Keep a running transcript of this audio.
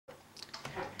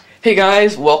Hey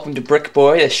guys, welcome to Brick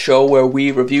Boy, a show where we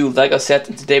review LEGO sets,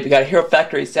 and today we got a Hero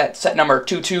Factory set number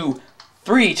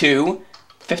 2232,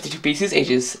 52 pieces,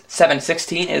 ages 7 to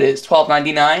 16. It is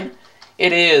 $12.99.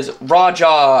 It is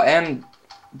Raja, and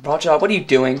Raja, what are you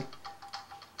doing?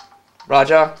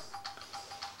 Raja?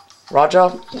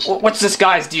 What's this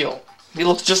guy's deal? He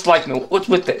looks just like me. What's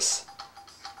with this?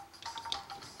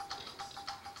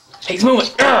 He's moving.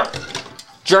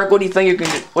 Jerk, what do you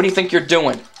think you're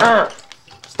doing?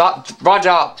 Stop,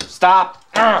 Raja, stop.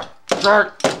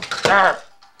 Jerk.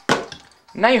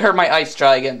 Now you heard my ice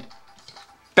dragon.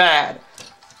 Bad.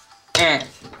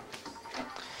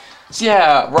 So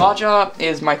yeah, Raja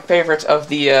is my favorite of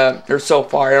the, or so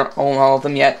far, I don't own all of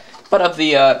them yet, but of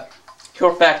the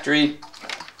Hero Factory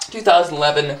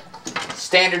 2011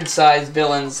 standard size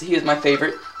villains, he is my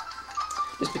favorite.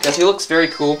 Just because he looks very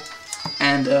cool,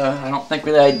 and I don't think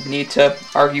really I need to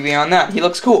argue beyond that. He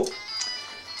looks cool.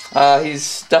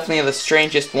 He's definitely the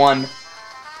strangest one,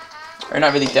 or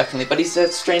not really definitely, but he's a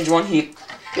strange one. He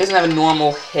doesn't have a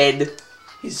normal head.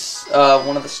 He's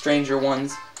one of the stranger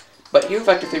ones. But Hero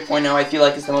Factory 3.0 I feel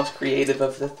like is the most creative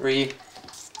of the three,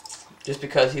 just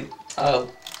because all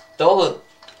the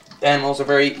animals are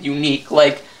very unique.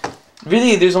 Like,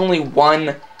 really, there's only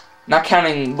one, not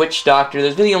counting Witch Doctor,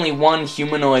 there's really only one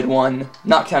humanoid one,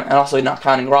 and also not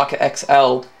counting Rocket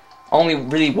XL. Only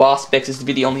really Waspix is to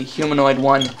be the only humanoid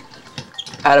one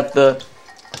out of the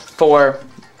 4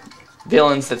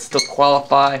 villains that still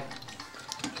qualify.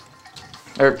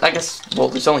 Or, I guess, well,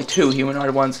 there's only 2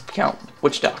 humanoid ones if you count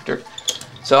Witch Doctor.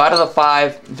 So out of the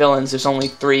 5 villains, there's only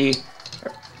 2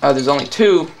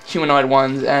 humanoid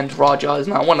ones, and Raja is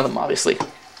not one of them, obviously.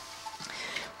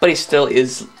 But he still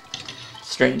is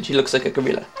strange. He looks like a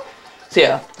gorilla. So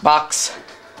yeah, box,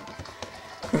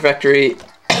 Factory.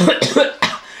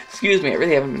 Excuse me, I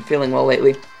really haven't been feeling well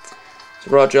lately. So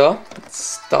Raja,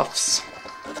 stuffs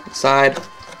inside.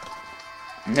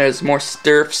 And there's more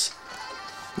stirps.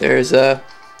 There's that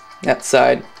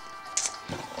side.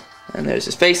 And there's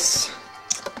his face.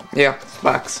 Yeah, this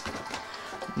box.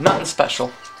 Nothing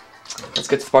special. Let's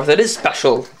get to the part that is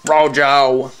special.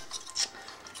 Raja.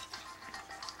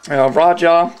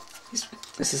 Raja,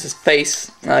 this is his face.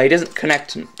 He doesn't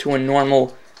connect to a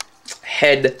normal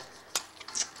head.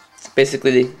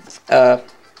 Basically,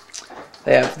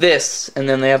 they have this, and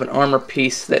then they have an armor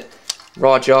piece that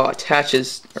Raja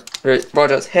attaches, or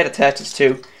Raja's head attaches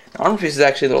to. The armor piece is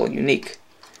actually a little unique,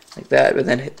 like that, but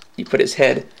then you put his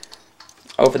head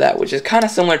over that, which is kind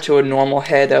of similar to a normal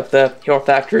head of the Hero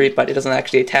Factory, but it doesn't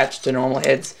actually attach to normal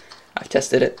heads. I've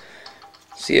tested it.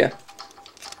 So yeah,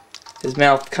 his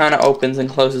mouth kind of opens and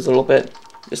closes a little bit,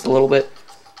 just a little bit.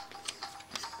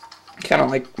 Kind of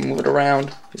like move it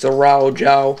around. He's a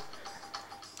Raja.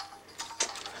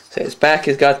 So his back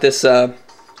has got this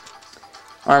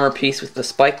armor piece with the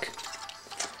spike.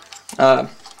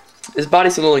 His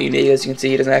body's a little unique, as you can see.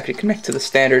 He doesn't actually connect to the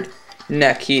standard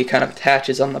neck. He kind of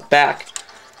attaches on the back.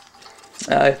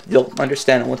 You'll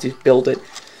understand it once you build it.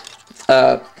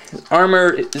 His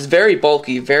armor is very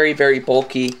bulky, very, very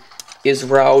bulky. Is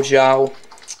Raja.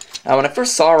 When I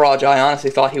first saw Raja, I honestly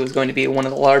thought he was going to be one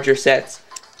of the larger sets,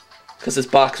 because his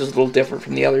box was a little different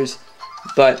from the others.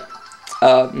 But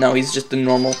no, he's just the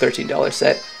normal $13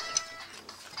 set.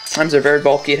 Arms are very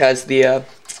bulky. It has the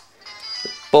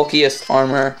bulkiest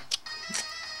armor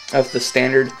of the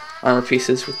standard armor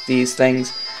pieces with these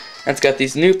things. And it's got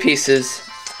these new pieces.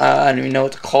 I don't even know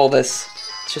what to call this.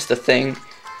 It's just a thing.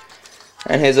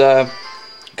 And his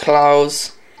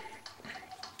claws.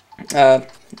 Of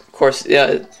course,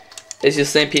 yeah, it's the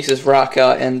same piece as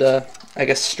Raka and I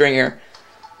guess Stringer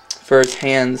for his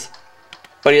hands.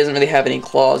 But he doesn't really have any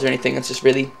claws or anything. It's just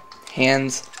really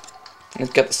hands. And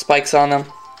it's got the spikes on them.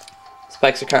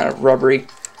 Spikes are kind of rubbery.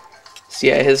 So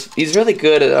yeah, he's really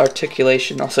good at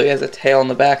articulation. Also, he has a tail in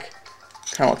the back.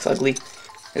 Kind of looks ugly.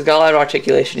 He's got a lot of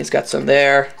articulation. He's got some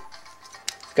there.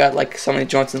 He's got like so many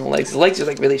joints in the legs. His legs are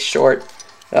like really short.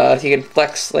 He can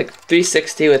flex like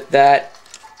 360 with that.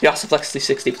 He also flexes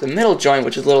 360 with the middle joint,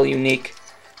 which is a little unique.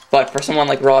 But for someone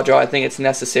like Raja, I think it's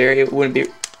necessary. He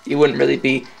wouldn't really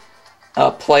be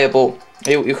playable.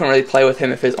 You couldn't really play with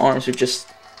him if his arms were just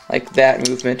like that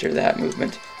movement or that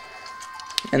movement.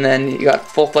 And then you got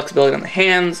full flexibility on the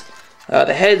hands.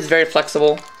 The head's very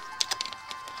flexible.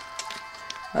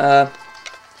 You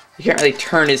can't really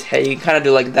turn his head. You can kind of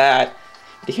do like that.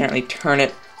 But you can't really turn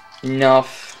it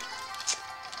enough.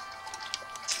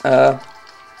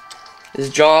 His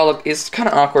jaw, it's kind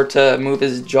of awkward to move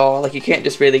his jaw. Like, you can't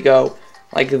just really go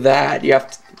like that. You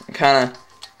have to kind of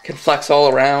can flex all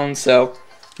around, so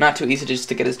not too easy just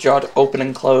to get his jaw to open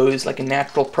and close like a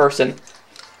natural person.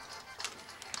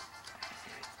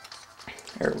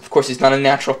 Of course, he's not a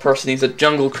natural person, he's a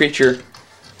jungle creature.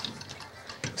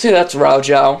 So yeah, that's Rao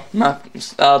Jiao.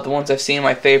 The ones I've seen,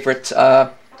 my favorite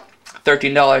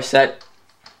 $13 set.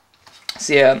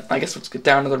 So yeah, I guess let's get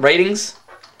down to the ratings.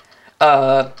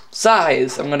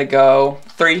 Size, I'm gonna go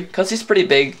 3, because he's pretty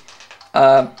big.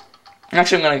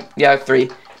 Actually, I'm gonna, 3.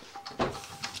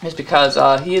 Just because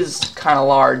he is kind of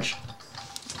large.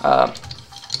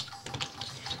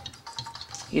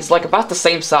 He's like about the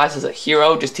same size as a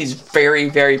hero, just he's very,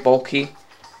 very bulky.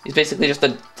 He's basically just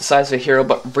the size of a hero,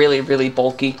 but really, really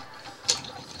bulky.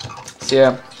 So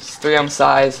yeah, it's 3 on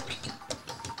size.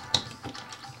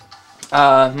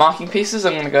 Mocking pieces,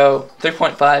 I'm going to go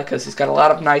 3.5 because he's got a lot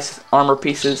of nice armor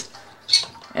pieces.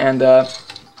 And all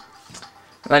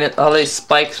these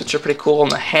spikes, which are pretty cool,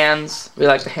 and the hands, really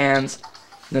like the hands.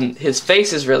 And then his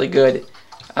face is really good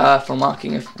for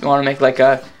mocking. If you want to make like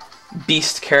a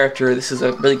beast character, this is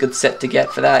a really good set to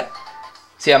get for that.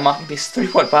 So yeah, mocking piece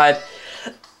 3.5.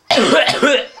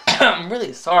 I'm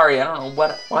really sorry, I don't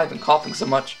know why I've been coughing so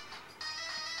much.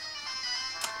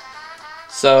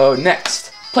 So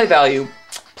next, play value.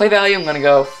 Play value, I'm gonna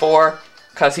go 4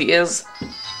 because he does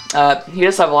have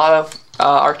a lot of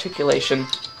articulation.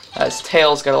 His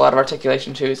tail's got a lot of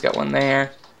articulation too. He's got one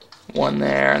there,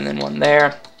 and then one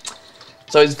there.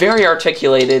 So he's very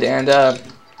articulated, and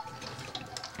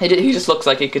he just looks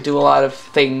like he could do a lot of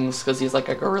things because he's like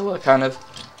a gorilla kind of.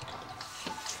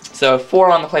 So 4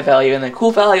 on the play value, and then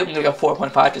cool value, I'm going to go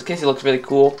 4.5 just in case he looks really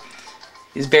cool.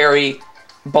 He's very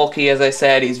bulky, as I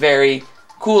said. He's very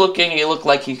cool looking. He looked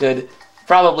like he could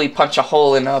probably punch a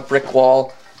hole in a brick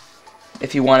wall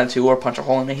if he wanted to, or punch a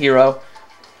hole in a hero.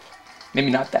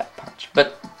 Maybe not that punch,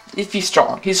 but if he's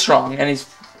strong, and he's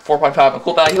 4.5 on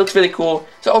cool value. He looks really cool.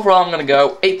 So overall, I'm going to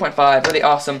go 8.5, really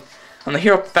awesome. On the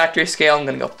Hero Factory scale, I'm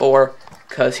going to go 4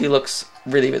 because he looks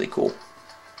really, really cool.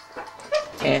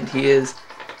 And he is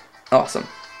awesome.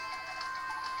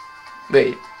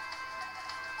 Wait.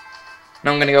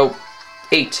 Now I'm gonna go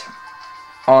 8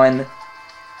 on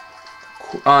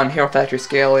Hero Factory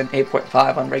scale and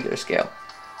 8.5 on regular scale.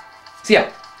 So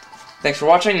yeah, thanks for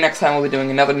watching. Next time we'll be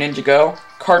doing another Ninjago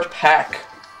card pack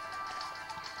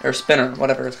or spinner,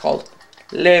 whatever it's called.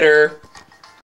 Later.